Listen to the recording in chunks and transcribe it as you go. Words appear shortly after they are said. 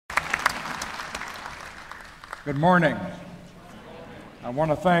Good morning. I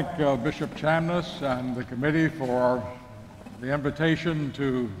want to thank Bishop Chamness and the committee for the invitation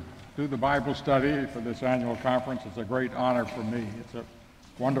to do the Bible study for this annual conference. It's a great honor for me. It's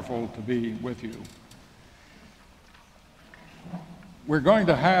wonderful to be with you. We're going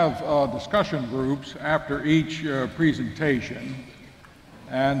to have discussion groups after each presentation,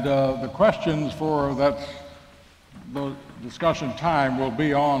 and the questions for the discussion time will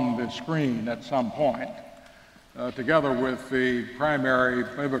be on the screen at some point. Together with the primary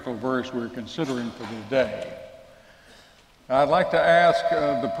biblical verse we're considering for today. I'd like to ask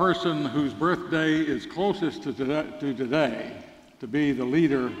the person whose birthday is closest to today to be the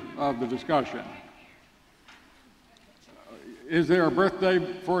leader of the discussion. Is there a birthday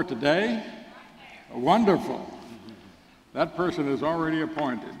for today? Wonderful. That person is already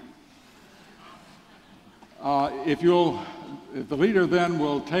appointed. If the leader then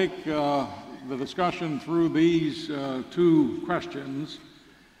will take the discussion through these two questions,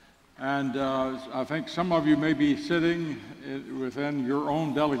 and I think some of you may be sitting within your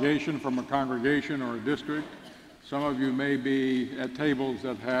own delegation from a congregation or a district. Some of you may be at tables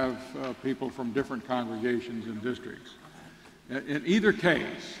that have people from different congregations and districts. In either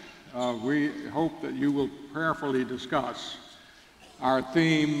case, we hope that you will prayerfully discuss our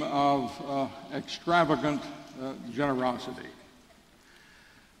theme of extravagant generosity.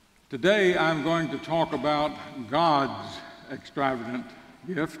 Today, I'm going to talk about God's extravagant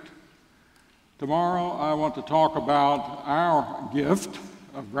gift. Tomorrow, I want to talk about our gift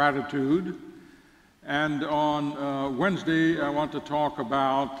of gratitude. And on Wednesday, I want to talk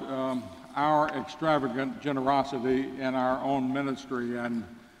about our extravagant generosity in our own ministry and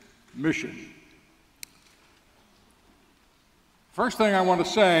mission. First thing I want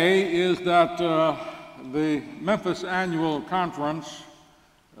to say is that the Memphis Annual Conference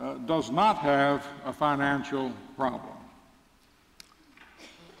does not have a financial problem.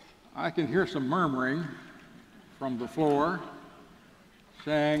 I can hear some murmuring from the floor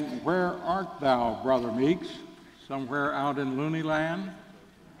saying, "Where art thou, Brother Meeks? Somewhere out in Looney Land?"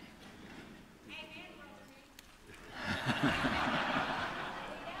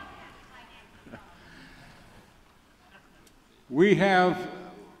 We have,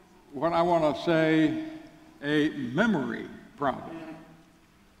 what I want to say, a memory problem.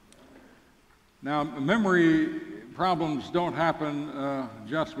 Now, memory problems don't happen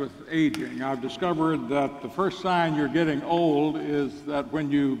just with aging. I've discovered that the first sign you're getting old is that when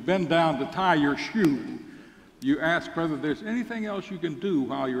you bend down to tie your shoe, you ask whether there's anything else you can do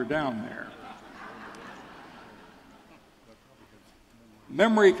while you're down there.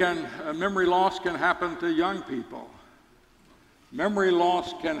 Memory loss can happen to young people. Memory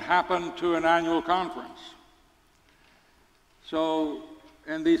loss can happen to an annual conference. So,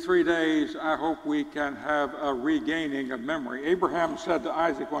 in these 3 days, I hope we can have a regaining of memory. Abraham said to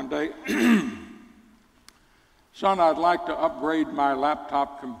Isaac one day, "Son, I'd like to upgrade my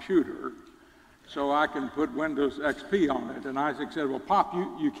laptop computer so I can put Windows XP on it." And Isaac said, "Well, Pop,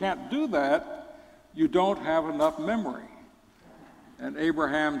 you can't do that. You don't have enough memory." And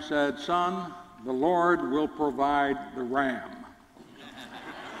Abraham said, "Son, the Lord will provide the RAM."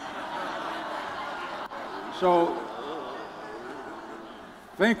 So,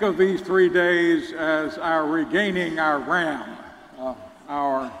 think of these 3 days as our regaining our RAM,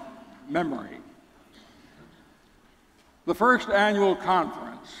 our memory. The first annual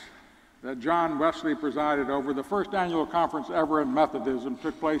conference that John Wesley presided over, the first annual conference ever in Methodism,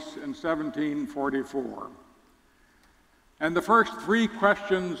 took place in 1744. And the first 3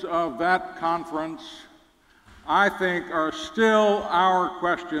 questions of that conference, I think, are still our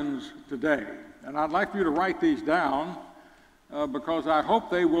questions today. And I'd like you to write these down, because I hope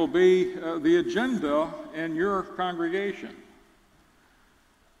they will be the agenda in your congregation.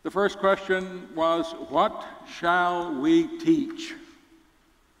 The first question was, what shall we teach?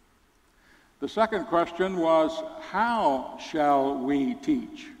 The second question was, how shall we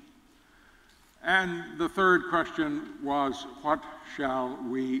teach? And the third question was, what shall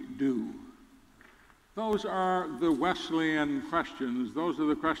we do? Those are the Wesleyan questions. Those are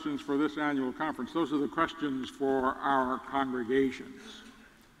the questions for this annual conference. Those are the questions for our congregations.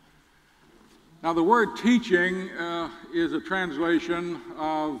 Now, the word teaching is a translation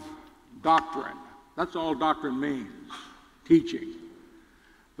of doctrine. That's all doctrine means, teaching.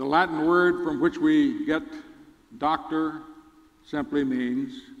 The Latin word from which we get doctor simply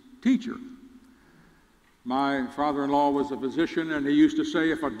means teacher. My father-in-law was a physician, and he used to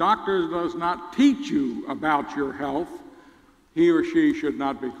say, if a doctor does not teach you about your health, he or she should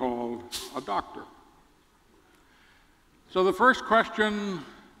not be called a doctor. So the first question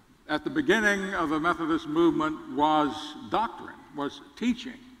at the beginning of the Methodist movement was doctrine, was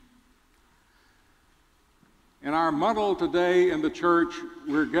teaching. In our muddle today in the church,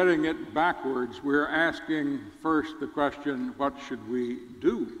 we're getting it backwards. We're asking first the question, what should we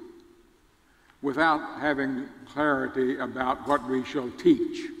do? Without having clarity about what we shall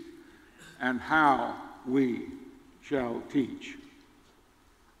teach and how we shall teach.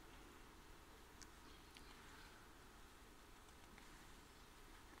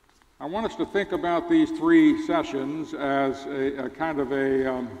 I want us to think about these 3 sessions as a kind of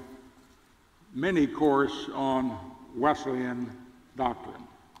a mini course on Wesleyan doctrine.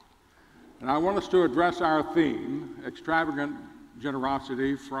 And I want us to address our theme, extravagant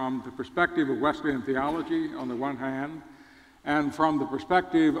generosity, from the perspective of Wesleyan theology on the one hand, and from the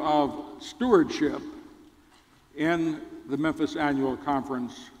perspective of stewardship in the Memphis Annual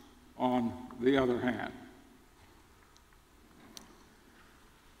Conference on the other hand.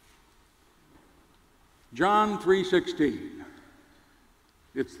 John 3:16.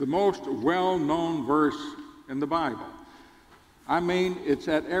 It's the most well-known verse in the Bible. I mean, it's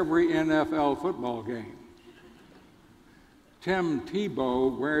at every NFL football game. Tim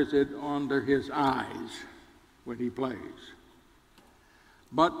Tebow wears it under his eyes when he plays.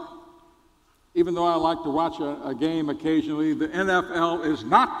 But even though I like to watch a game occasionally, the NFL is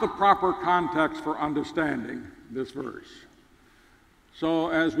not the proper context for understanding this verse. So,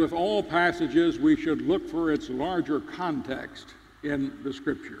 as with all passages, we should look for its larger context in the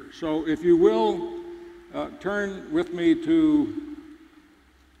Scripture. So, if you will, turn with me to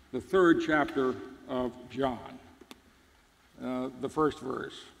the 3rd chapter of John, the 1st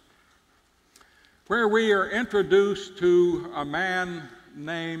verse, where we are introduced to a man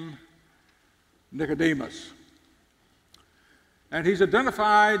named Nicodemus. And he's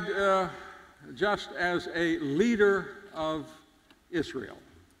identified just as a leader of Israel.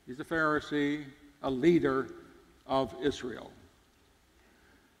 He's a Pharisee, a leader of Israel.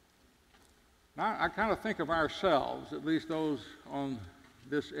 Now, I kind of think of ourselves, at least those on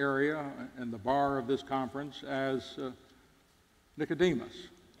this area and the bar of this conference, as Nicodemus.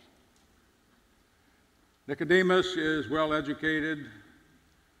 Nicodemus is well educated.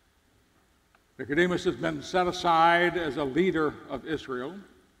 Nicodemus has been set aside as a leader of Israel.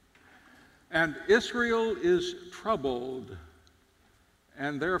 And Israel is troubled,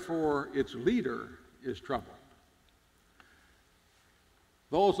 and therefore its leader is troubled.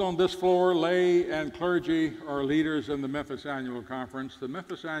 Those on this floor, lay and clergy, are leaders in the Memphis Annual Conference. The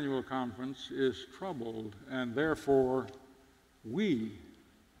Memphis Annual Conference is troubled, and therefore we,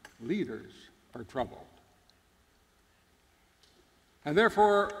 leaders, are troubled. And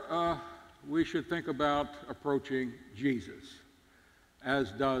therefore, we should think about approaching Jesus,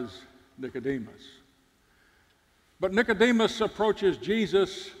 as does Nicodemus. But Nicodemus approaches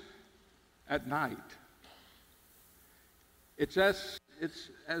Jesus at night. It's as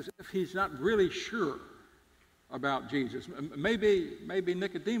if he's not really sure about Jesus. Maybe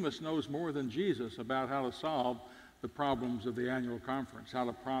Nicodemus knows more than Jesus about how to solve the problems of the annual conference, how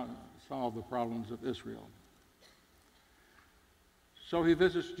to solve the problems of Israel. So he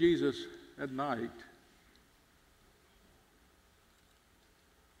visits Jesus at night.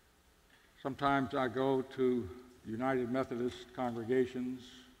 Sometimes I go to United Methodist congregations,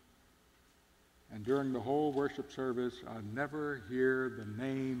 and during the whole worship service, I never hear the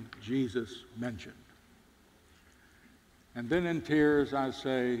name Jesus mentioned. And then in tears, I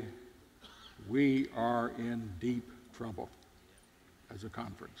say, we are in deep trouble as a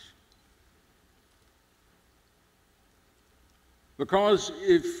conference. Because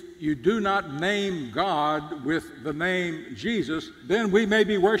if you do not name God with the name Jesus, then we may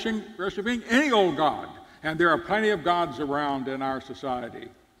be worshiping any old God. And there are plenty of gods around in our society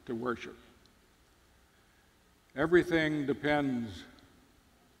to worship. Everything depends,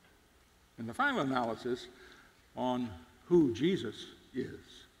 in the final analysis, on who Jesus is.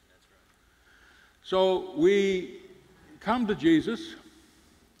 So we come to Jesus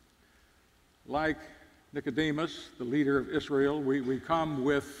like Nicodemus, the leader of Israel. We come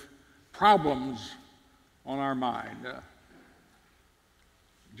with problems on our mind.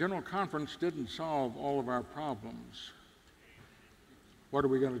 General Conference didn't solve all of our problems. What are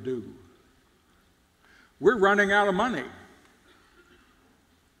we going to do? We're running out of money.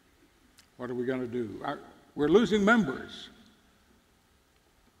 What are we going to do? We're losing members.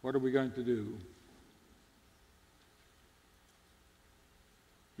 What are we going to do?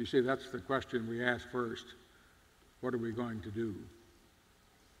 You see, that's the question we ask first. What are we going to do?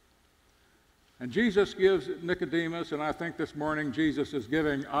 And Jesus gives Nicodemus, and I think this morning Jesus is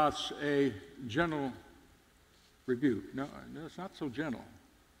giving us a gentle rebuke. No, it's not so gentle.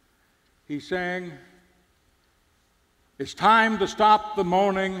 he's saying, it's time to stop the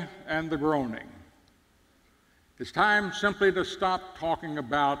moaning and the groaning. It's time simply to stop talking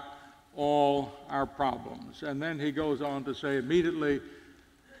about all our problems. And then he goes on to say immediately,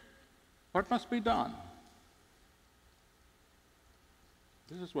 what must be done?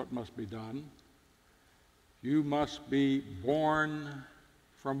 This is what must be done. You must be born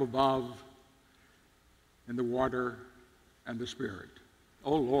from above in the water and the Spirit.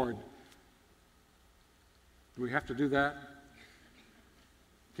 Oh Lord, do we have to do that?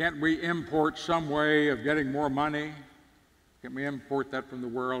 Can't we import some way of getting more money? Can't we import that from the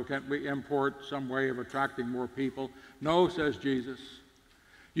world? Can't we import some way of attracting more people? No, says Jesus.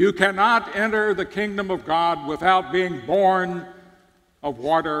 You cannot enter the kingdom of God without being born of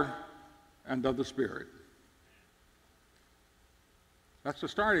water and of the Spirit. That's the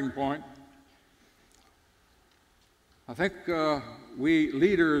starting point. I think we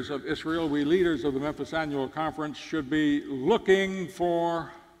leaders of Israel, we leaders of the Memphis Annual Conference should be looking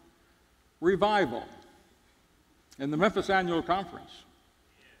for revival in the Memphis Annual Conference.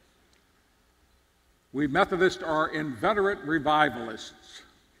 We Methodists are inveterate revivalists.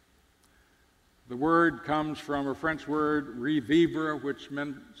 The word comes from a French word, revivre, which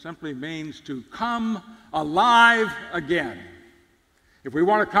simply means to come alive again. If we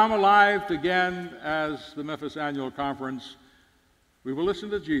want to come alive again as the Memphis Annual Conference, we will listen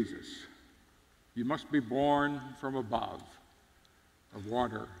to Jesus. You must be born from above, of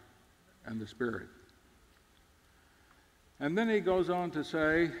water and the Spirit. And then he goes on to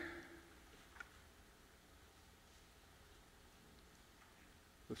say,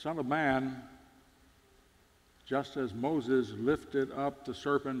 the Son of Man, just as Moses lifted up the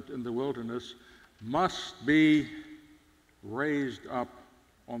serpent in the wilderness, must be raised up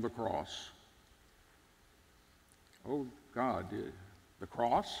on the cross. Oh God, the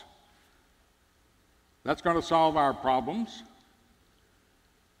cross? That's going to solve our problems?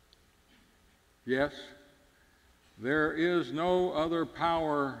 Yes. There is no other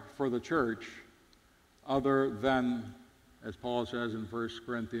power for the church other than, as Paul says in 1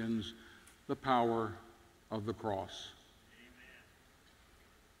 Corinthians, the power of the cross.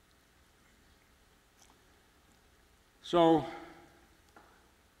 So,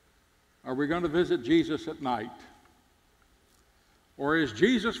 are we going to visit Jesus at night? Or is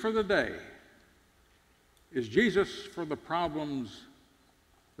Jesus for the day? Is Jesus for the problems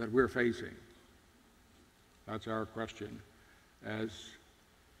that we're facing? That's our question as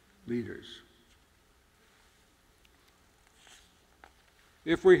leaders.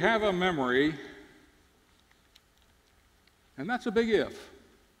 If we have a memory, and that's a big if,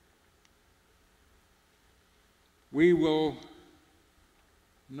 we will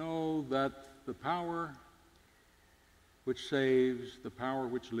know that the power which saves, the power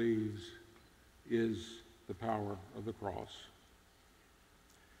which leaves, is the power of the cross.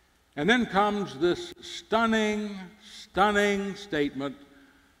 And then comes this stunning, stunning statement,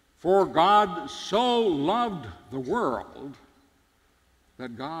 for God so loved the world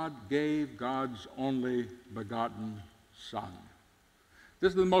that God gave God's only begotten Son. This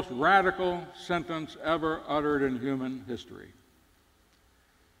is the most radical sentence ever uttered in human history.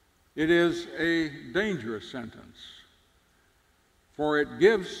 It is a dangerous sentence, for it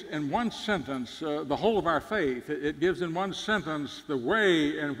gives in one sentence the whole of our faith. It gives in one sentence the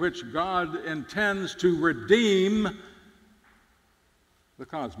way in which God intends to redeem the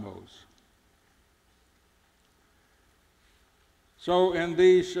cosmos. So in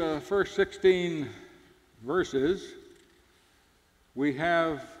these first 16 verses, we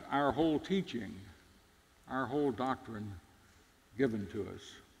have our whole teaching, our whole doctrine given to us.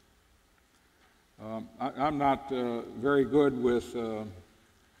 I'm not very good with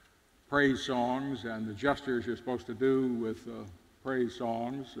praise songs and the gestures you're supposed to do with praise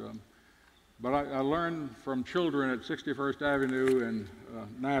songs, but I learned from children at 61st Avenue in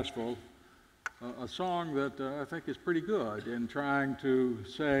Nashville a song that I think is pretty good in trying to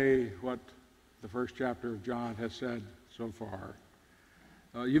say what the first chapter of John has said so far.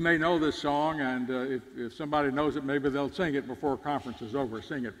 You may know this song, and if somebody knows it, maybe they'll sing it before conference is over.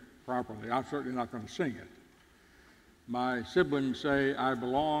 Sing it properly. I'm certainly not going to sing it. My siblings say I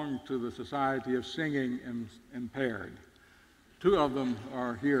belong to the Society of Singing Impaired. Two of them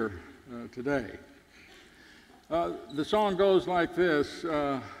are here today. The song goes like this.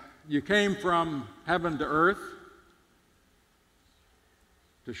 You came from heaven to earth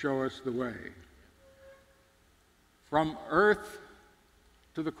to show us the way. From earth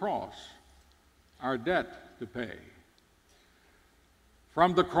to the cross, our debt to pay.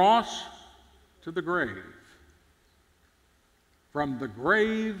 From the cross to the grave. From the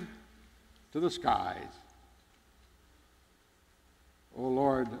grave to the skies. O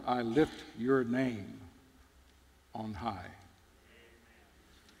Lord, I lift your name on high.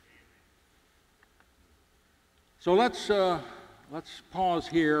 So let's pause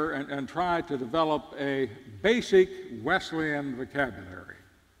here and try to develop a basic Wesleyan vocabulary.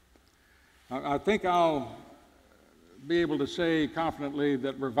 I think I'll be able to say confidently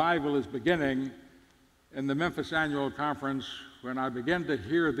that revival is beginning in the Memphis Annual Conference when I begin to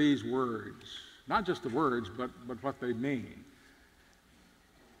hear these words. Not just the words, but what they mean.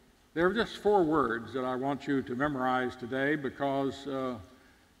 There are just 4 words that I want you to memorize today because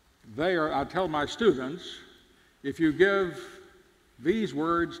they are, I tell my students, if you give these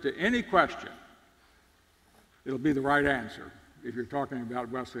words to any question, it'll be the right answer if you're talking about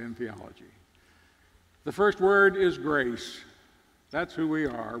Wesleyan theology. The first word is grace. That's who we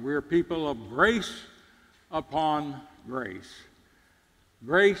are. We're people of grace upon grace.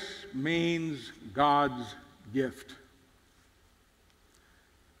 Grace means God's gift.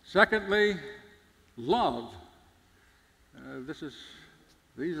 Secondly, love.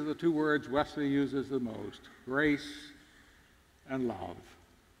 These are the 2 words Wesley uses the most, grace and love.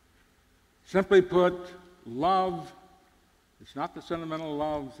 Simply put, love, it's not the sentimental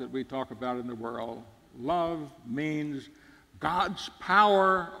loves that we talk about in the world. Love means God's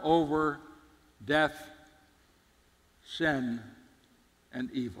power over death, sin,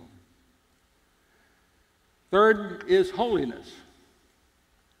 and evil. Third is holiness.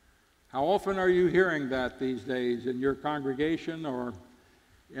 How often are you hearing that these days in your congregation or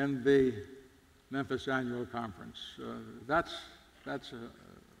in the Memphis Annual Conference? That's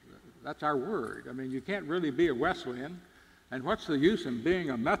our word. I mean, you can't really be a Wesleyan, and what's the use in being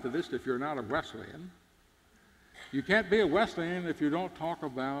a Methodist if you're not a Wesleyan? You can't be a Wesleyan if you don't talk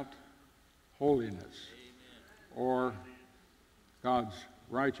about holiness or God's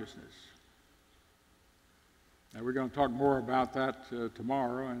righteousness. Now, we're going to talk more about that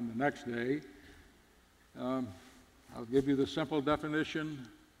tomorrow and the next day. I'll give you the simple definition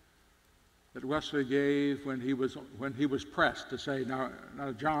that Wesley gave when he was pressed to say, now,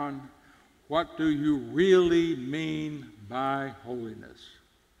 John, what do you really mean by holiness?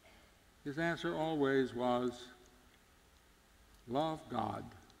 His answer always was, love God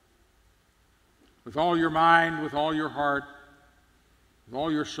with all your mind, with all your heart, with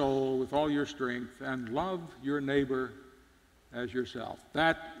all your soul, with all your strength, and love your neighbor as yourself.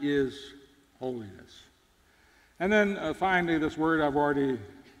 That is holiness. And then finally, this word I've already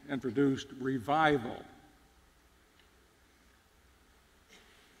introduced, revival.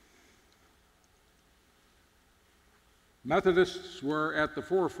 Methodists were at the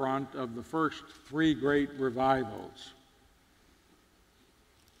forefront of the first 3 great revivals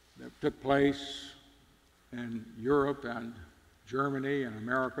that took place in Europe and Germany and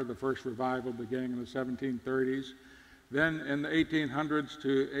America. The first revival beginning in the 1730s. Then in the 1800s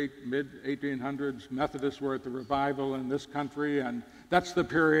to mid-1800s, Methodists were at the revival in this country, and that's the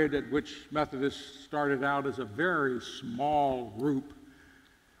period at which Methodists started out as a very small group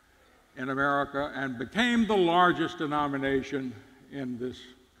in America and became the largest denomination in this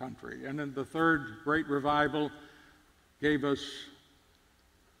country. And then the third great revival gave us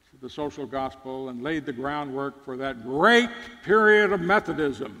the social gospel and laid the groundwork for that great period of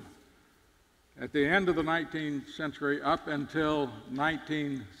Methodism at the end of the 19th century up until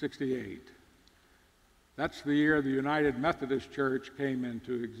 1968. That's the year the United Methodist Church came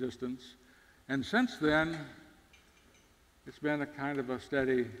into existence. And since then, it's been a kind of a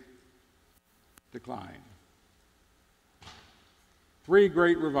steady decline. 3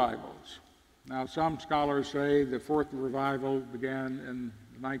 great revivals. Now, some scholars say the 4th revival began in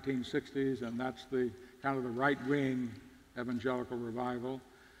the 1960s, and that's the kind of the right-wing evangelical revival.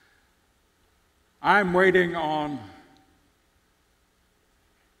 I'm waiting on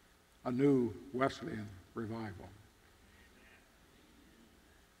a new Wesleyan revival.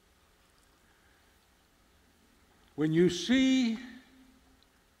 When you see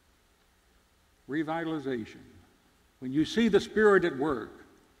revitalization, when you see the Spirit at work,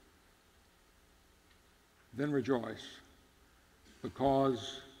 then rejoice,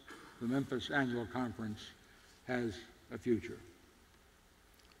 because the Memphis Annual Conference has a future.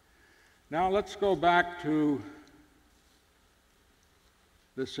 Now let's go back to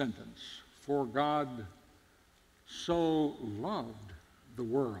the sentence, for God so loved the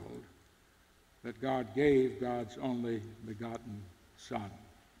world that God gave God's only begotten Son.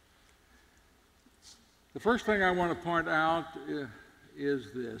 The first thing I want to point out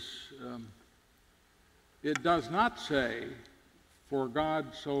is this. It does not say, for God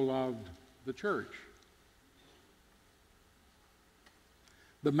so loved the church.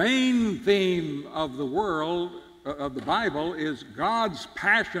 The main theme of the world, of the Bible, is God's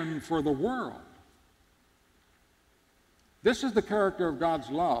passion for the world. This is the character of God's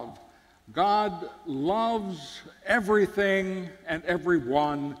love. God loves everything and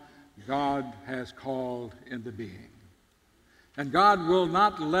everyone God has called into being. And God will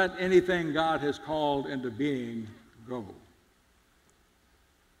not let anything God has called into being go.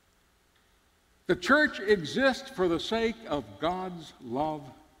 The church exists for the sake of God's love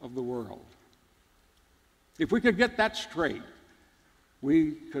of the world. If we could get that straight,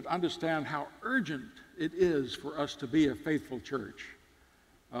 we could understand how urgent it is for us to be a faithful church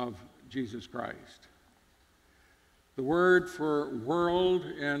of Jesus Christ. The word for world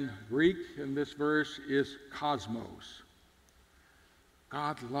in Greek in this verse is cosmos.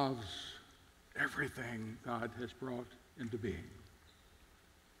 God loves everything God has brought into being.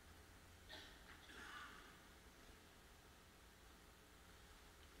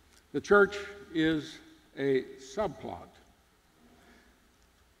 The church is a subplot.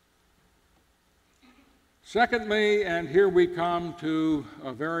 Secondly, and here we come to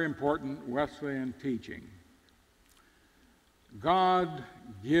a very important Wesleyan teaching, God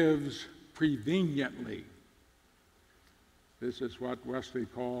gives preveniently. This is what Wesley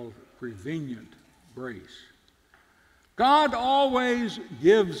called prevenient grace. God always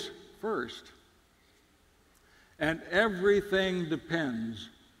gives first, and everything depends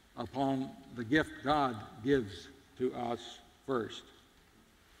upon the gift God gives to us first.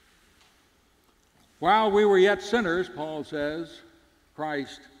 While we were yet sinners, Paul says,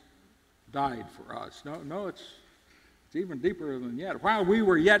 Christ died for us. No, it's even deeper than yet. While we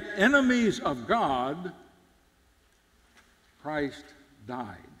were yet enemies of God, Christ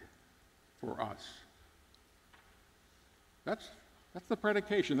died for us. That's the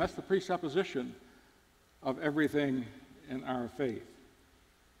predication, that's the presupposition of everything in our faith.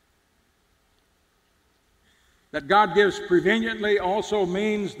 That God gives preveniently also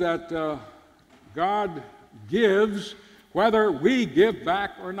means that God gives whether we give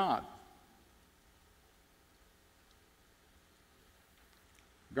back or not.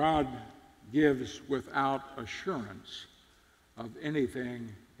 God gives without assurance of anything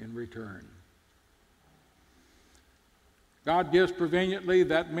in return. God gives preveniently,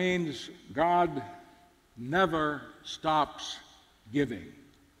 that means God never stops giving.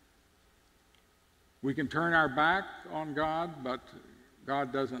 We can turn our back on God, but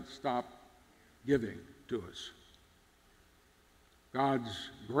God doesn't stop giving to us. God's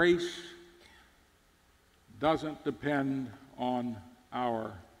grace doesn't depend on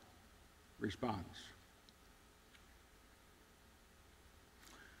our response.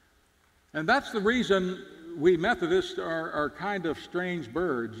 And that's the reason we Methodists are kind of strange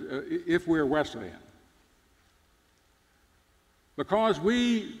birds if we're Wesleyan. Because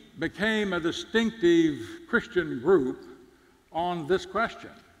we became a distinctive Christian group on this question.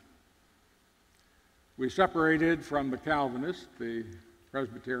 We separated from the Calvinists, the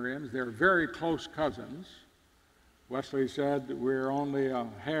Presbyterians. They're very close cousins. Wesley said that we're only a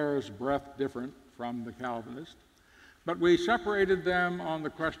hair's breadth different from the Calvinists. But we separated them on the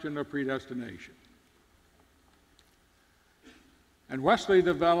question of predestination. And Wesley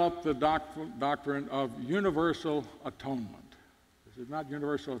developed the doctrine of universal atonement. This is not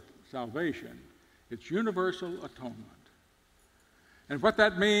universal salvation, it's universal atonement. And what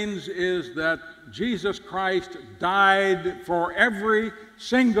that means is that Jesus Christ died for every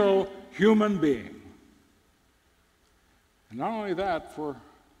single human being. And not only that, for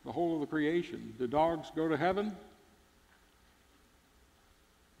the whole of the creation. Do dogs go to heaven?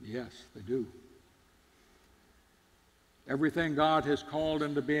 Yes, they do. Everything God has called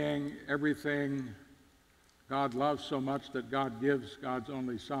into being, everything God loves so much that God gives God's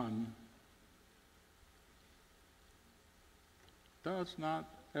only Son, does not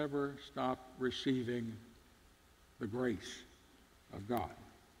ever stop receiving the grace of God.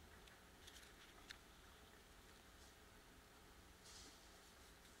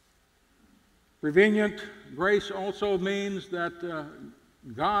 Prevenient grace also means that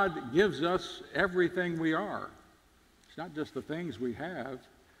God gives us everything we are. It's not just the things we have.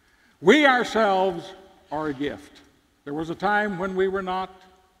 We ourselves are a gift. There was a time when we were not.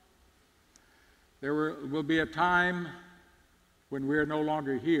 There will be a time when we are no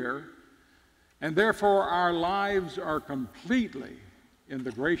longer here, and therefore our lives are completely in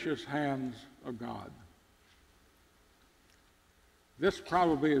the gracious hands of God. This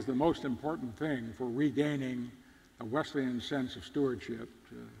probably is the most important thing for regaining a Wesleyan sense of stewardship,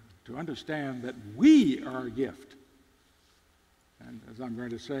 to understand that we are a gift. And as I'm going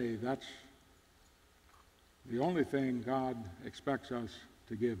to say, that's the only thing God expects us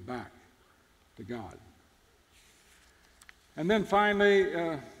to give back to God. And then finally,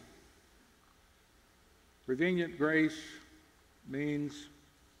 prevenient grace means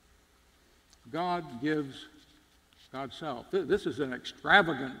God gives God's self. This is an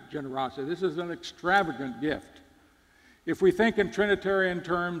extravagant generosity. This is an extravagant gift. If we think in Trinitarian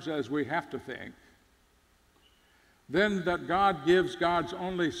terms, as we have to think, then that God gives God's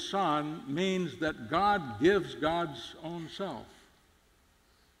only Son means that God gives God's own self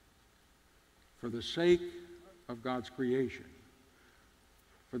for the sake of God's creation,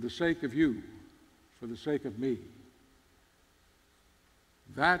 for the sake of you, for the sake of me.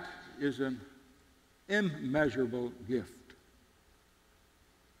 That is an immeasurable gift.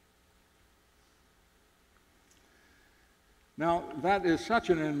 Now, that is such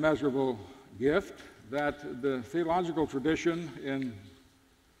an immeasurable gift that the theological tradition in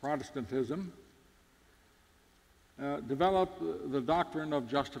Protestantism developed the doctrine of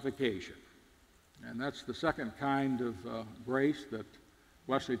justification. And that's the second kind of grace that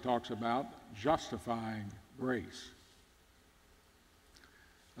Wesley talks about, justifying grace.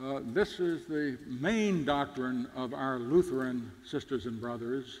 This is the main doctrine of our Lutheran sisters and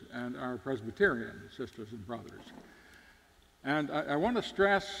brothers and our Presbyterian sisters and brothers. And I want to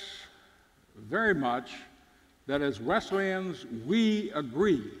stress very much that as Wesleyans, we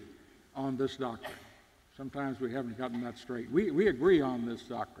agree on this doctrine. Sometimes we haven't gotten that straight. We agree on this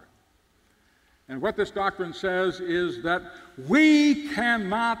doctrine. And what this doctrine says is that we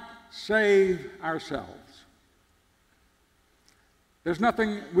cannot save ourselves. There's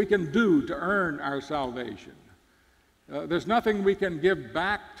nothing we can do to earn our salvation. There's nothing we can give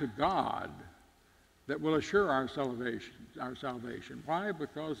back to God that will assure our salvation. Why?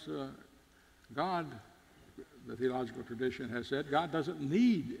 Because God, the theological tradition has said, God doesn't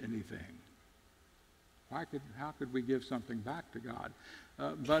need anything. How could we give something back to God?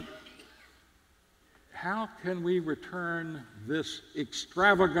 But how can we return this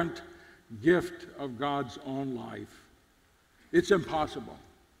extravagant gift of God's own life? It's impossible.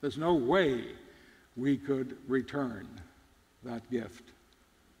 There's no way we could return that gift.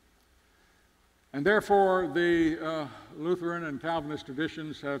 And therefore, the Lutheran and Calvinist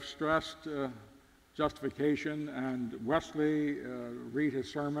traditions have stressed justification, and Wesley, read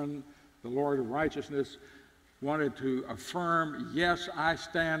his sermon, The Lord of Righteousness, wanted to affirm, yes, I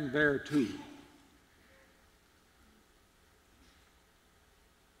stand there too.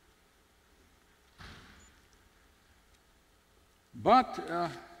 But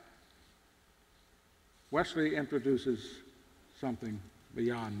Wesley introduces something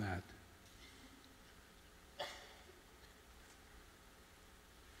beyond that.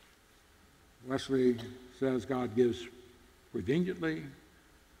 Wesley says God gives preveniently,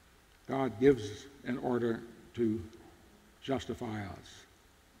 God gives in order to justify us.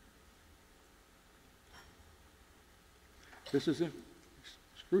 This is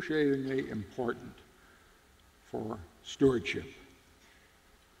excruciatingly important for stewardship,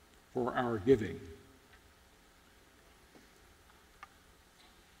 for our giving.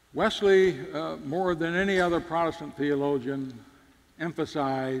 Wesley, more than any other Protestant theologian,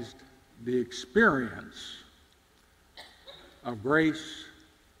 emphasized the experience of grace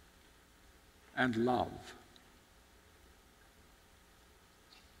and love.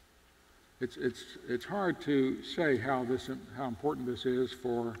 It's hard to say how important this is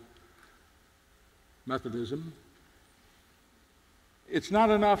for Methodism. It's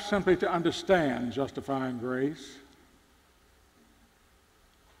not enough simply to understand justifying grace.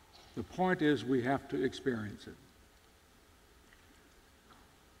 The point is we have to experience it.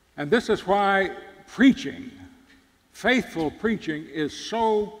 And this is why preaching, faithful preaching, is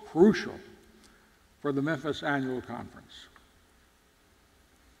so crucial for the Memphis Annual Conference.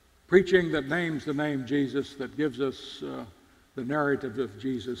 Preaching that names the name Jesus, that gives us the narrative of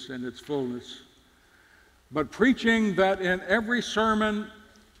Jesus in its fullness. But preaching that in every sermon,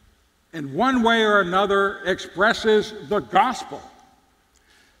 in one way or another, expresses the gospel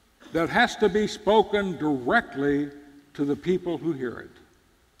that has to be spoken directly to the people who hear it.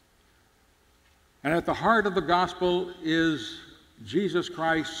 And at the heart of the gospel is Jesus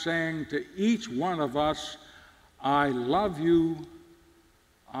Christ saying to each one of us, I love you,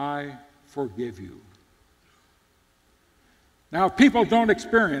 I forgive you. Now, if people don't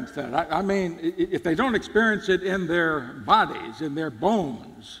experience that, I mean, if they don't experience it in their bodies, in their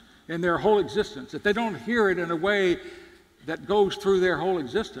bones, in their whole existence, if they don't hear it in a way that goes through their whole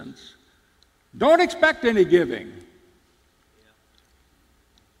existence, don't expect any giving.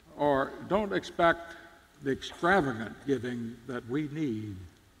 Or don't expect the extravagant giving that we need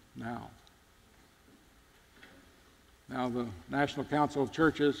now. Now, the National Council of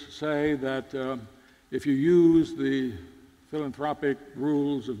Churches say that if you use the philanthropic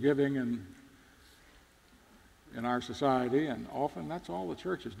rules of giving in our society, and often that's all the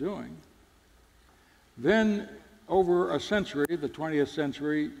church is doing, then over a century, the 20th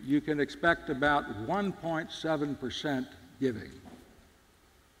century, you can expect about 1.7% giving.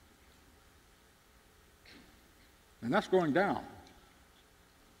 And that's going down.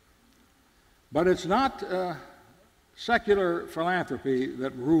 But it's not secular philanthropy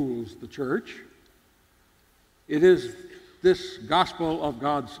that rules the church. It is this gospel of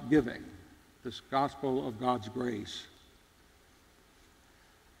God's giving, this gospel of God's grace.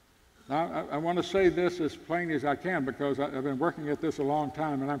 Now, I want to say this as plainly as I can because I've been working at this a long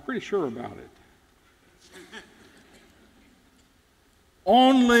time and I'm pretty sure about it.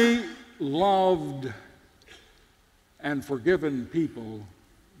 Only loved and forgiven people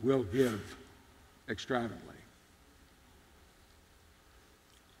will give extravagantly.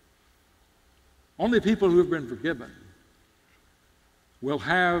 Only people who have been forgiven will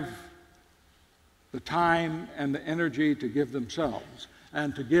have the time and the energy to give themselves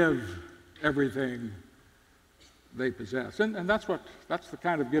and to give everything they possess. And that's the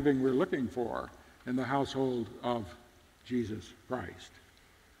kind of giving we're looking for in the household of Jesus Christ.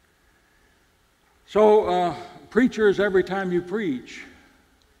 So, preachers, every time you preach,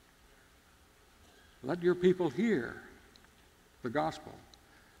 let your people hear the gospel.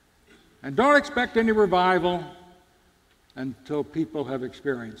 And don't expect any revival until people have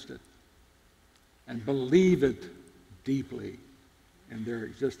experienced it and believe it deeply in their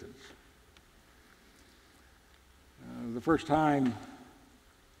existence. The first time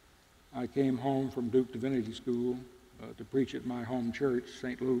I came home from Duke Divinity School to preach at my home church,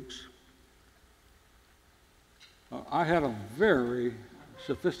 St. Luke's, I had a very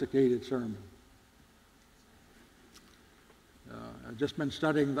sophisticated sermon. I've just been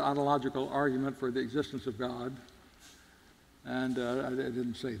studying the ontological argument for the existence of God, and I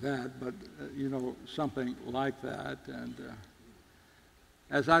didn't say that, but something like that. And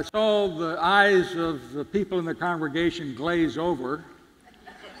as I saw the eyes of the people in the congregation glaze over,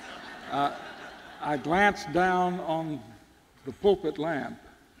 I glanced down on the pulpit lamp,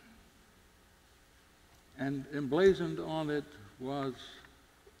 and emblazoned on it was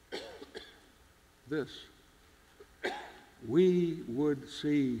this: we would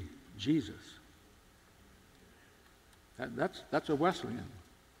see Jesus. That's a Wesleyan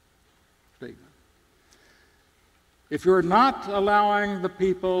statement. If you're not allowing the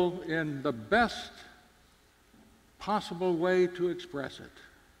people in the best possible way to express it,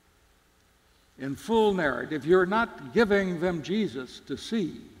 in full narrative, if you're not giving them Jesus to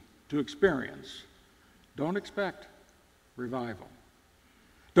see, to experience, don't expect revival.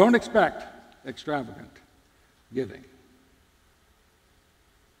 Don't expect extravagant giving.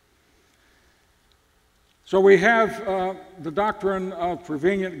 So we have the doctrine of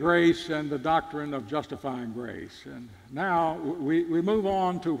prevenient grace and the doctrine of justifying grace. And now we move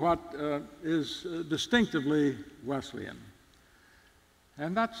on to what is distinctively Wesleyan.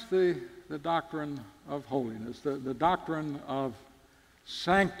 And that's the doctrine of holiness, the doctrine of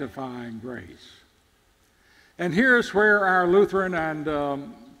sanctifying grace. And here's where our Lutheran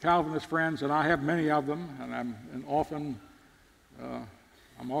and Calvinist friends, and I have many of them, and I'm often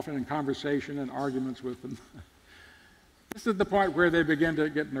in conversation and arguments with them. This is the point where they begin to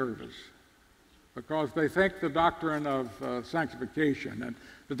get nervous because they think the doctrine of sanctification and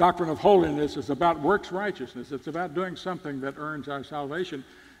the doctrine of holiness is about works righteousness. It's about doing something that earns our salvation.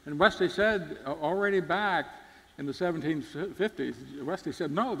 And Wesley said already back in the 1750s, Wesley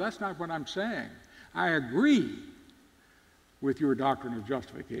said, no, that's not what I'm saying. I agree with your doctrine of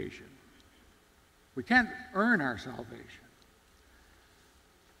justification. We can't earn our salvation.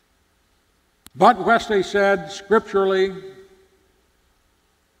 But Wesley said scripturally,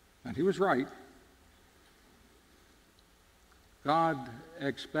 and he was right, God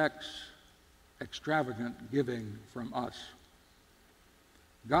expects extravagant giving from us.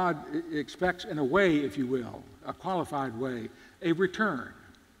 God expects, in a way, if you will, a qualified way, a return.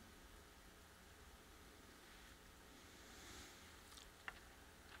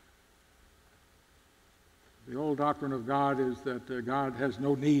 The old doctrine of God is that God has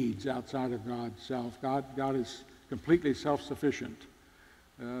no needs outside of God's self. God is completely self-sufficient.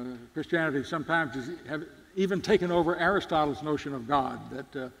 Christianity sometimes has even taken over Aristotle's notion of God,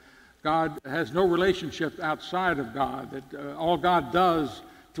 that God has no relationship outside of God, that all God does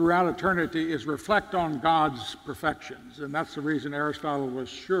throughout eternity is reflect on God's perfections. And that's the reason Aristotle was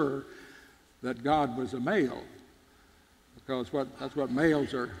sure that God was a male, because that's what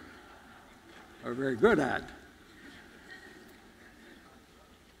males are very good at.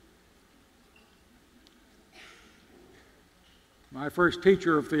 My first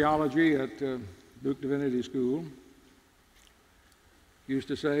teacher of theology at Duke Divinity School used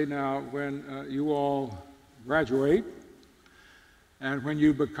to say, now when you all graduate and when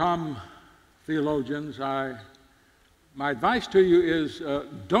you become theologians, my advice to you is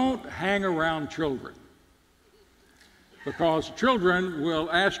don't hang around children, because children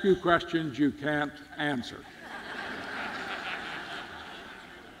will ask you questions you can't answer.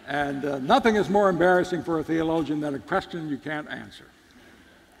 And nothing is more embarrassing for a theologian than a question you can't answer.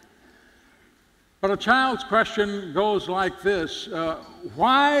 But a child's question goes like this: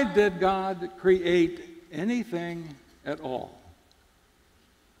 why did God create anything at all?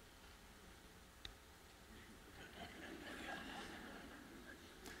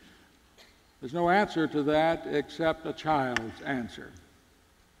 There's no answer to that except a child's answer.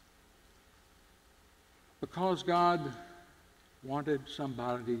 Because God wanted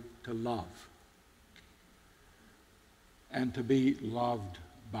somebody to love and to be loved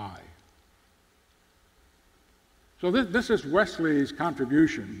by. So this is Wesley's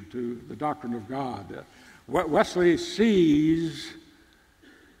contribution to the doctrine of God. Wesley sees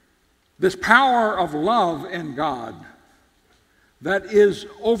this power of love in God that is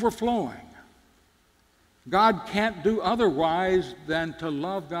overflowing. God can't do otherwise than to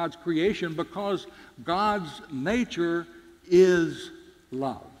love God's creation, because God's nature is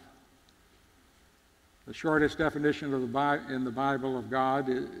love. The shortest definition of in the Bible of God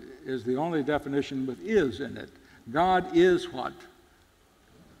is the only definition with "is" in it. God is what?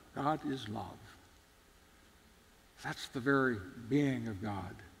 God is love. That's the very being of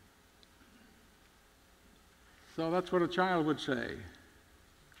God. So that's what a child would say.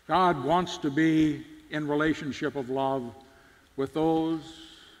 God wants to be in relationship of love with those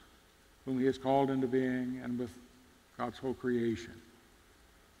whom He has called into being and with God's whole creation.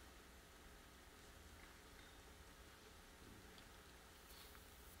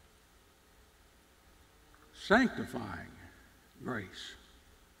 Sanctifying grace.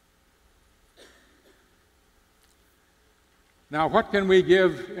 Now, what can we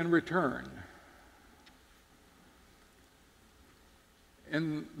give in return?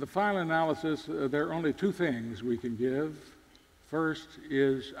 In the final analysis, there are only two things we can give. First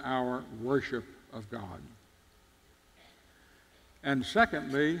is our worship of God. And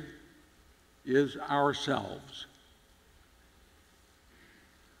secondly is ourselves.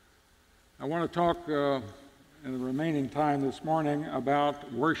 I want to talk in the remaining time this morning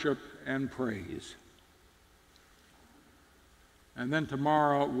about worship and praise. And then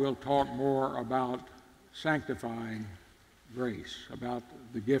tomorrow we'll talk more about sanctifying grace, about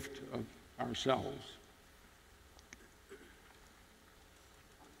the gift of ourselves.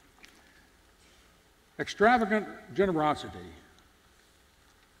 Extravagant generosity,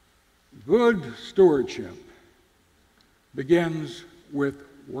 good stewardship, begins with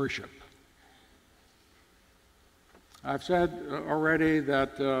worship. I've said already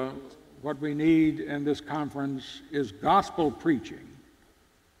that what we need in this conference is gospel preaching.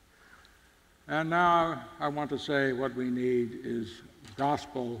 And now I want to say what we need is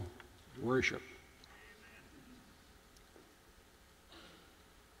gospel worship.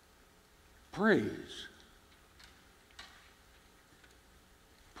 Praise.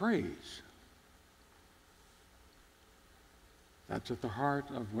 Praise. That's at the heart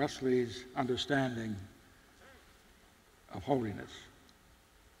of Wesley's understanding of holiness.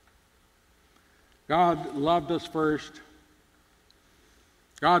 God loved us first.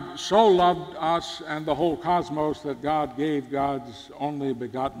 God so loved us and the whole cosmos that God gave God's only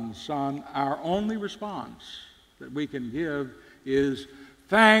begotten Son. Our only response that we can give is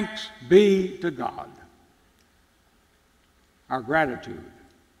thanks be to God. Our gratitude,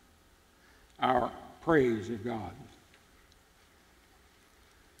 our praise of God.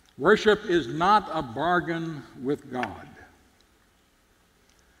 Worship is not a bargain with God.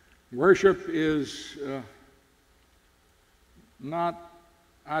 Worship is not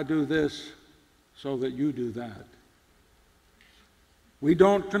I do this so that you do that. We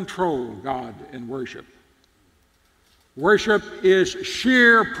don't control God in worship. Worship is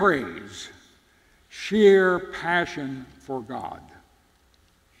sheer praise, sheer passion for God.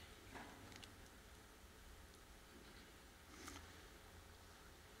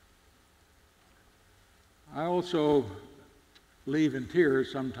 I also leave in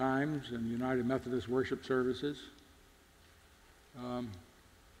tears sometimes in United Methodist worship services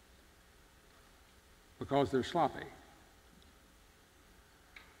because they're sloppy.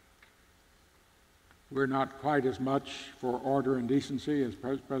 We're not quite as much for order and decency as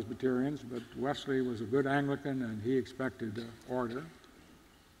Presbyterians, but Wesley was a good Anglican and he expected order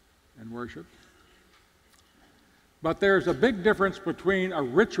in worship. But there's a big difference between a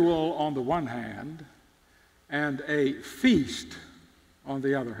ritual on the one hand and a feast on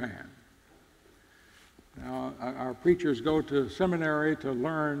the other hand. Now, our preachers go to seminary to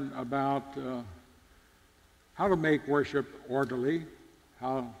learn about how to make worship orderly,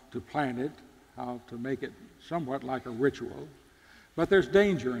 how to plan it, how to make it somewhat like a ritual. But there's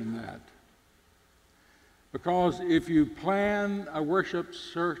danger in that. Because if you plan a worship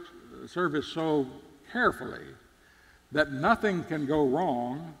service so carefully that nothing can go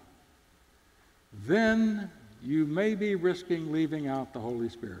wrong, then you may be risking leaving out the Holy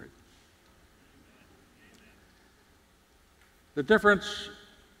Spirit. The difference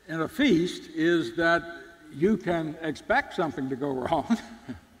in a feast is that you can expect something to go wrong.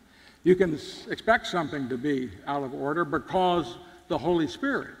 You can expect something to be out of order because the Holy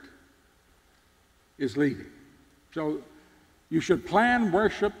Spirit is leading. So you should plan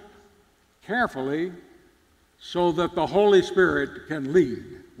worship carefully so that the Holy Spirit can lead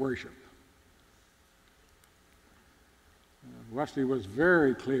worship. Wesley was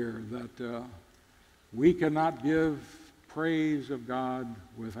very clear that we cannot give praise of God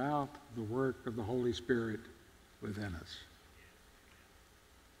without the work of the Holy Spirit within us.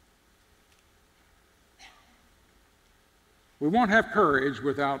 We won't have courage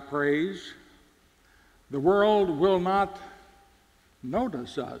without praise. The world will not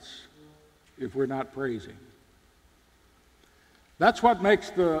notice us if we're not praising. That's what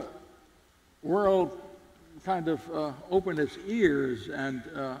makes the world kind of open its ears and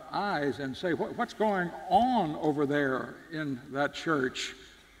eyes and say, what's going on over there in that church?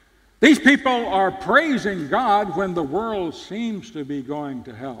 These people are praising God when the world seems to be going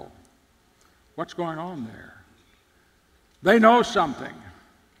to hell. What's going on there? They know something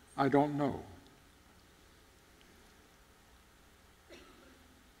I don't know.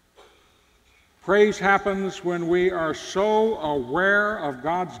 Praise happens when we are so aware of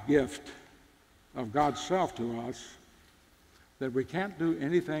God's gift, of God's self to us, that we can't do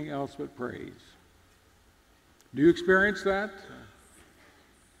anything else but praise. Do you experience that?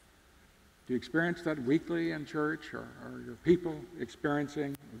 Do you experience that weekly in church, or are your people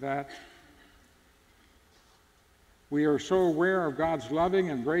experiencing that? We are so aware of God's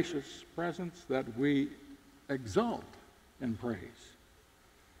loving and gracious presence that we exult in praise.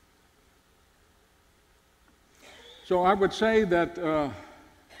 So I would say that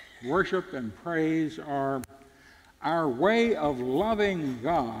worship and praise are our way of loving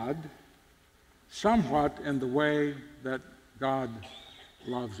God somewhat in the way that God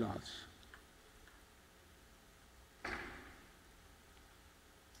loves us.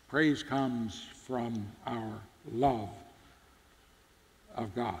 Praise comes from our love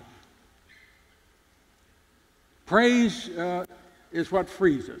of God. Praise is what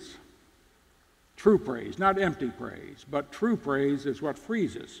frees us. True praise, not empty praise, but true praise is what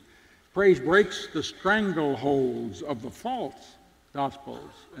frees us. Praise breaks the strangleholds of the false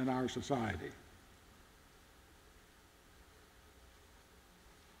gospels in our society.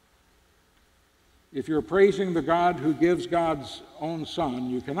 If you're praising the God who gives God's own Son,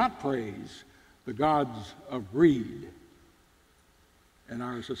 you cannot praise the gods of greed in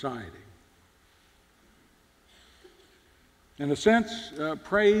our society. In a sense,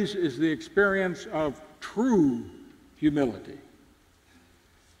 praise is the experience of true humility.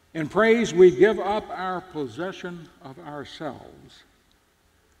 In praise, we give up our possession of ourselves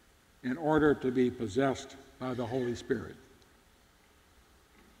in order to be possessed by the Holy Spirit.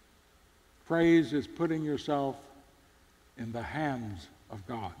 Praise is putting yourself in the hands of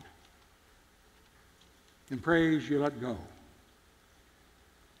God. In praise, you let go.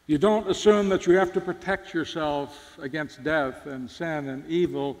 You don't assume that you have to protect yourself against death and sin and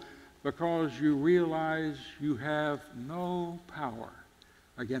evil because you realize you have no power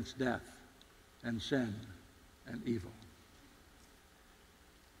against death and sin and evil.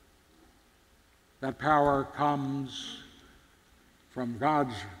 That power comes from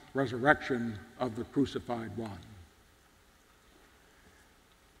God's resurrection of the crucified one.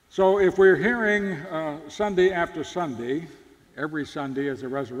 So if we're hearing Sunday after Sunday, every Sunday is a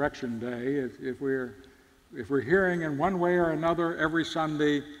resurrection day, if we're hearing in one way or another every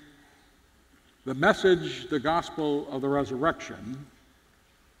Sunday the message, the gospel of the resurrection,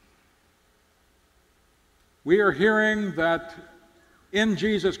 we are hearing that in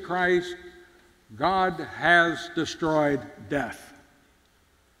Jesus Christ, God has destroyed death.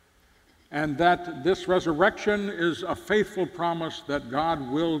 And that this resurrection is a faithful promise that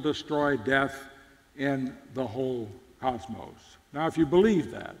God will destroy death in the whole cosmos. Now, if you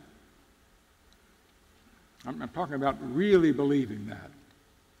believe that, I'm talking about really believing that,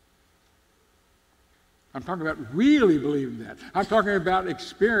 I'm talking about really believing that. I'm talking about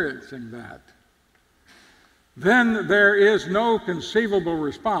experiencing that. Then there is no conceivable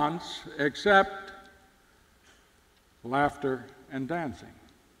response except laughter and dancing.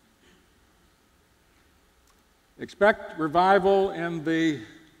 Expect revival in the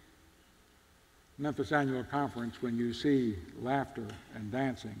Memphis Annual Conference when you see laughter and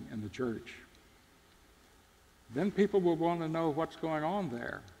dancing in the church. Then people will want to know what's going on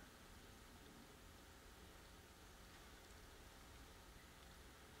there.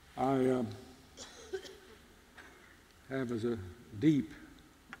 I have as a deep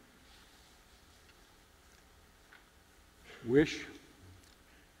wish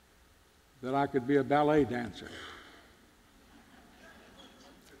that I could be a ballet dancer.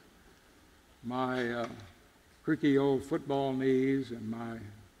 My creaky old football knees and my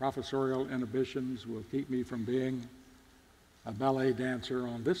professorial inhibitions will keep me from being a ballet dancer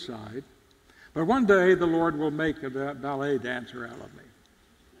on this side. But one day the Lord will make a ballet dancer out of me.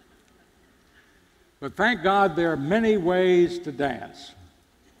 But thank God there are many ways to dance.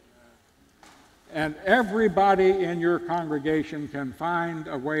 And everybody in your congregation can find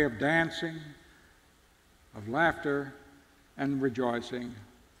a way of dancing, of laughter, and rejoicing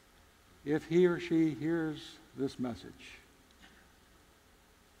if he or she hears this message.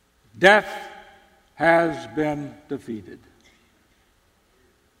 Death has been defeated.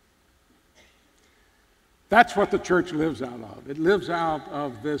 That's what the church lives out of. It lives out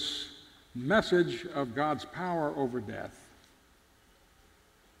of this message of God's power over death.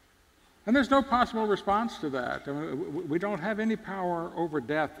 And there's no possible response to that. I mean, we don't have any power over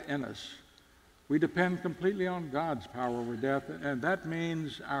death in us. We depend completely on God's power over death, and that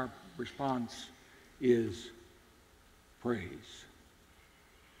means our response is praise.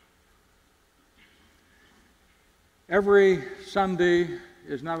 Every Sunday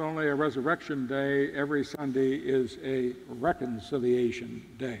is not only a resurrection day, every Sunday is a reconciliation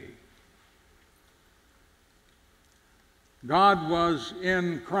day. God was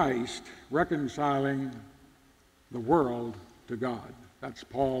in Christ reconciling the world to God. That's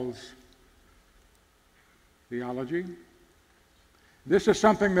Paul's theology. This is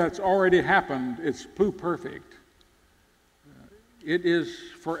something that's already happened. It's perfect. It is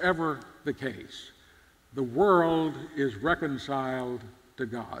forever the case. The world is reconciled to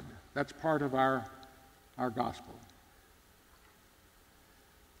God. That's part of our gospel.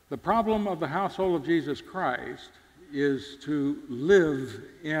 The problem of the household of Jesus Christ is to live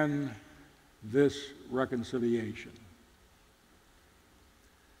in this reconciliation.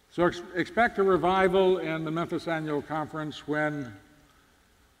 So expect a revival in the Memphis Annual Conference when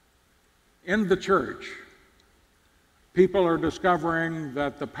in the church people are discovering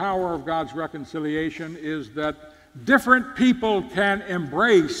that the power of God's reconciliation is that different people can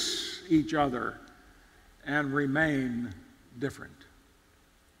embrace each other and remain different.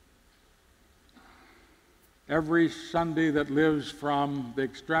 Every Sunday that lives from the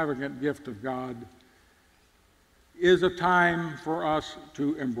extravagant gift of God is a time for us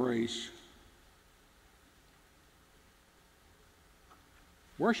to embrace.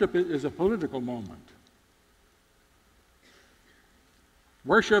 Worship is a political moment.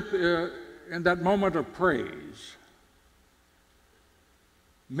 Worship in that moment of praise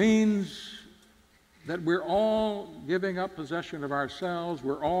means that we're all giving up possession of ourselves.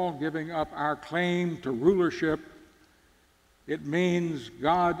 We're all giving up our claim to rulership. It means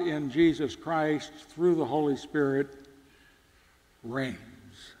God in Jesus Christ, through the Holy Spirit, reigns.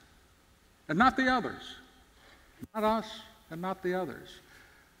 And not the others. Not us and not the others.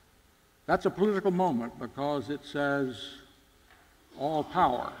 That's a political moment because it says all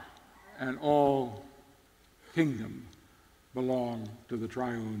power and all kingdom belong to the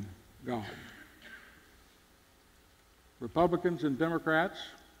triune God. Republicans and Democrats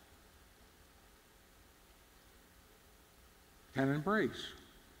can embrace.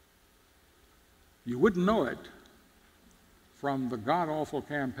 You wouldn't know it from the god-awful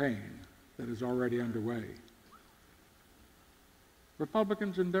campaign that is already underway.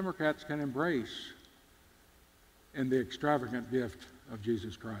 Republicans and Democrats can embrace in the extravagant gift of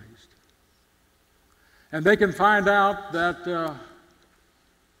Jesus Christ. And they can find out that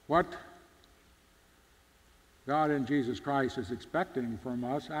what God in Jesus Christ is expecting from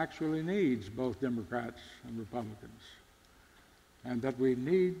us actually needs both Democrats and Republicans, and that we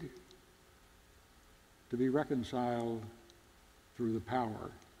need to be reconciled through the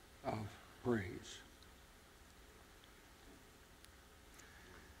power of praise.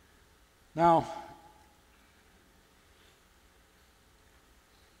 Now,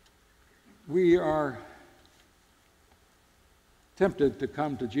 we are tempted to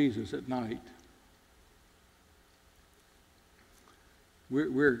come to Jesus at night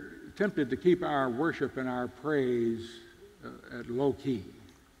we're tempted to keep our worship and our praise at low key.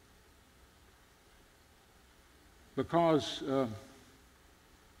 Because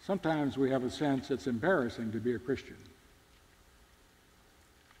sometimes we have a sense it's embarrassing to be a Christian.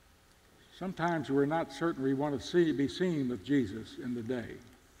 Sometimes we're not certain we want to be seen with Jesus in the day.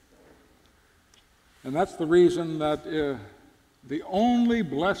 And that's the reason that the only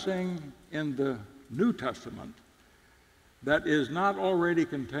blessing in the New Testament that is not already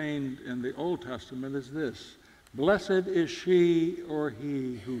contained in the Old Testament is this: blessed is she or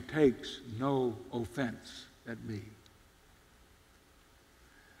he who takes no offense at me.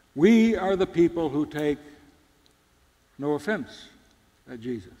 We are the people who take no offense at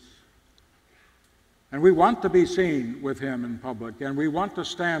Jesus. And we want to be seen with him in public, and we want to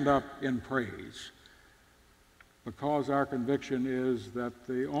stand up in praise, because our conviction is that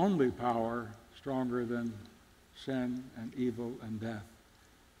the only power stronger than sin and evil and death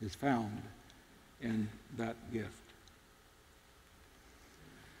is found in that gift.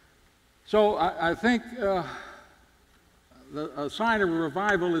 So I think a sign of a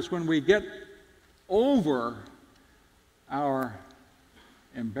revival is when we get over our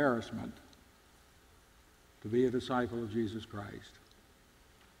embarrassment to be a disciple of Jesus Christ.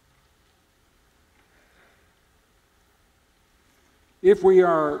 If we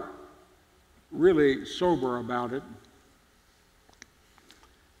are really sober about it,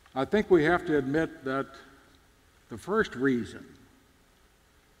 I think we have to admit that the first reason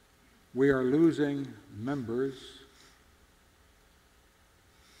we are losing members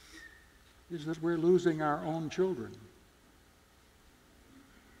is that we're losing our own children.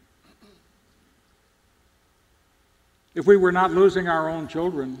 If we were not losing our own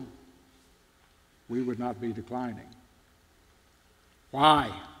children, we would not be declining. Why?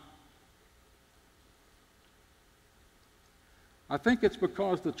 I think it's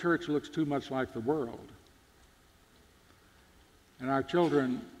because the church looks too much like the world. And our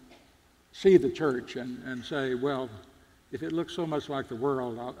children see the church and say, well, if it looks so much like the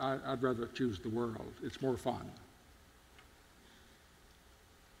world, I'd rather choose the world. It's more fun.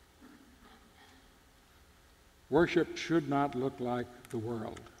 Worship should not look like the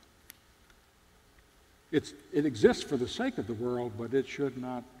world. It exists for the sake of the world, but it should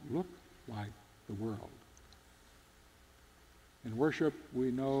not look like the world. In worship, we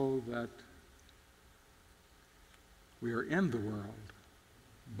know that we are in the world,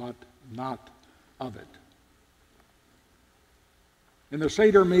 but not of it. In the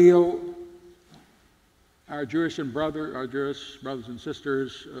Seder meal, our Jewish brothers and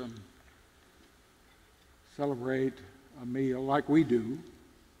sisters celebrate a meal like we do.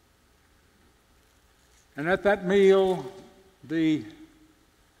 And at that meal, the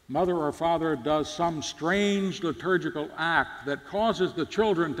mother or father does some strange liturgical act that causes the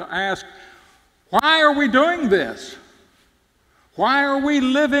children to ask, why are we doing this? Why are we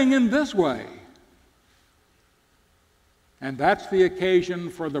living in this way? And that's the occasion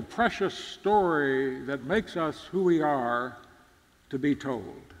for the precious story that makes us who we are to be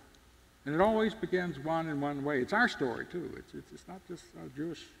told. And it always begins in one way. It's our story, too. It's not just our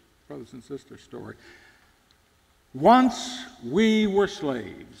Jewish brothers and sisters' story. Once we were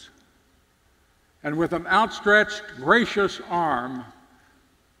slaves, and with an outstretched, gracious arm,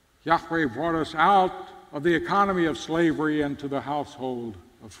 Yahweh brought us out of the economy of slavery into the household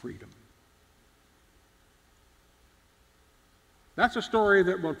of freedom. That's a story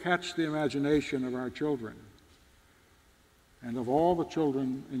that will catch the imagination of our children and of all the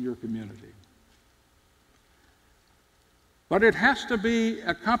children in your community. But it has to be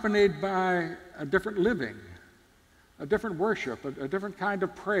accompanied by a different living, a different worship, a different kind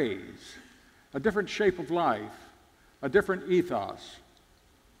of praise, a different shape of life, a different ethos.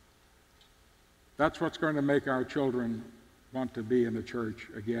 That's what's going to make our children want to be in the church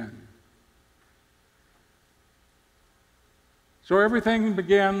again. So everything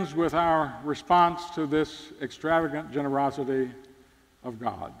begins with our response to this extravagant generosity of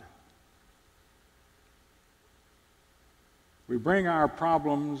God. We bring our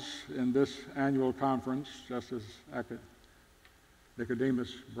problems in this annual conference, just as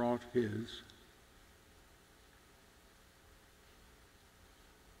Nicodemus brought his.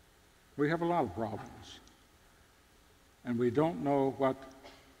 We have a lot of problems, and we don't know what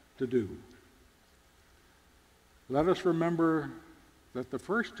to do. Let us remember that the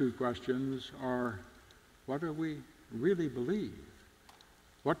first two questions are, what do we really believe?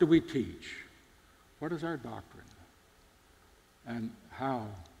 What do we teach? What is our doctrine? And how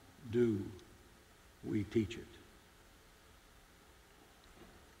do we teach it?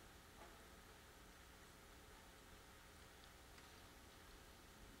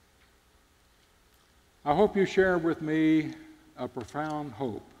 I hope you share with me a profound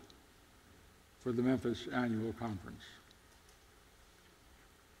hope for the Memphis Annual Conference.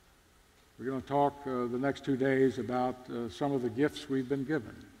 We're going to talk the next 2 days about some of the gifts we've been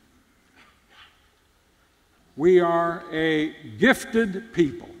given. We are a gifted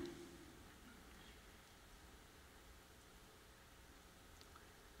people.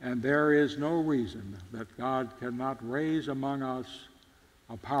 And there is no reason that God cannot raise among us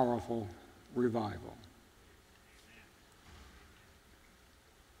a powerful revival.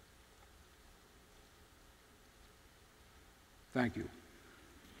 Thank you.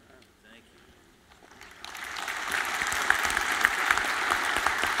 Thank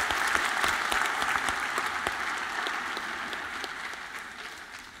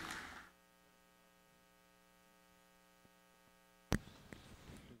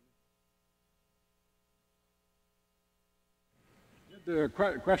you. Did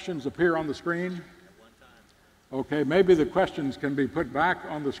the questions appear on the screen? Okay, maybe the questions can be put back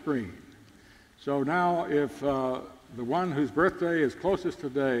on the screen. So now if the one whose birthday is closest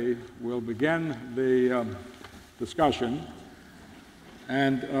today will begin the discussion.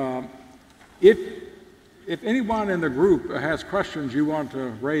 And if anyone in the group has questions you want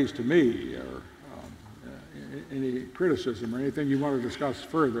to raise to me, or any criticism or anything you want to discuss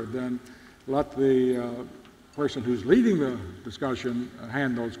further, then let the person who's leading the discussion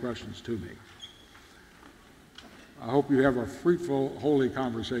hand those questions to me. I hope you have a fruitful, holy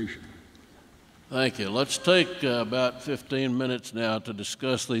conversation. Thank you. Let's take about 15 minutes now to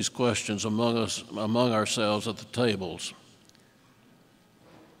discuss these questions among ourselves at the tables.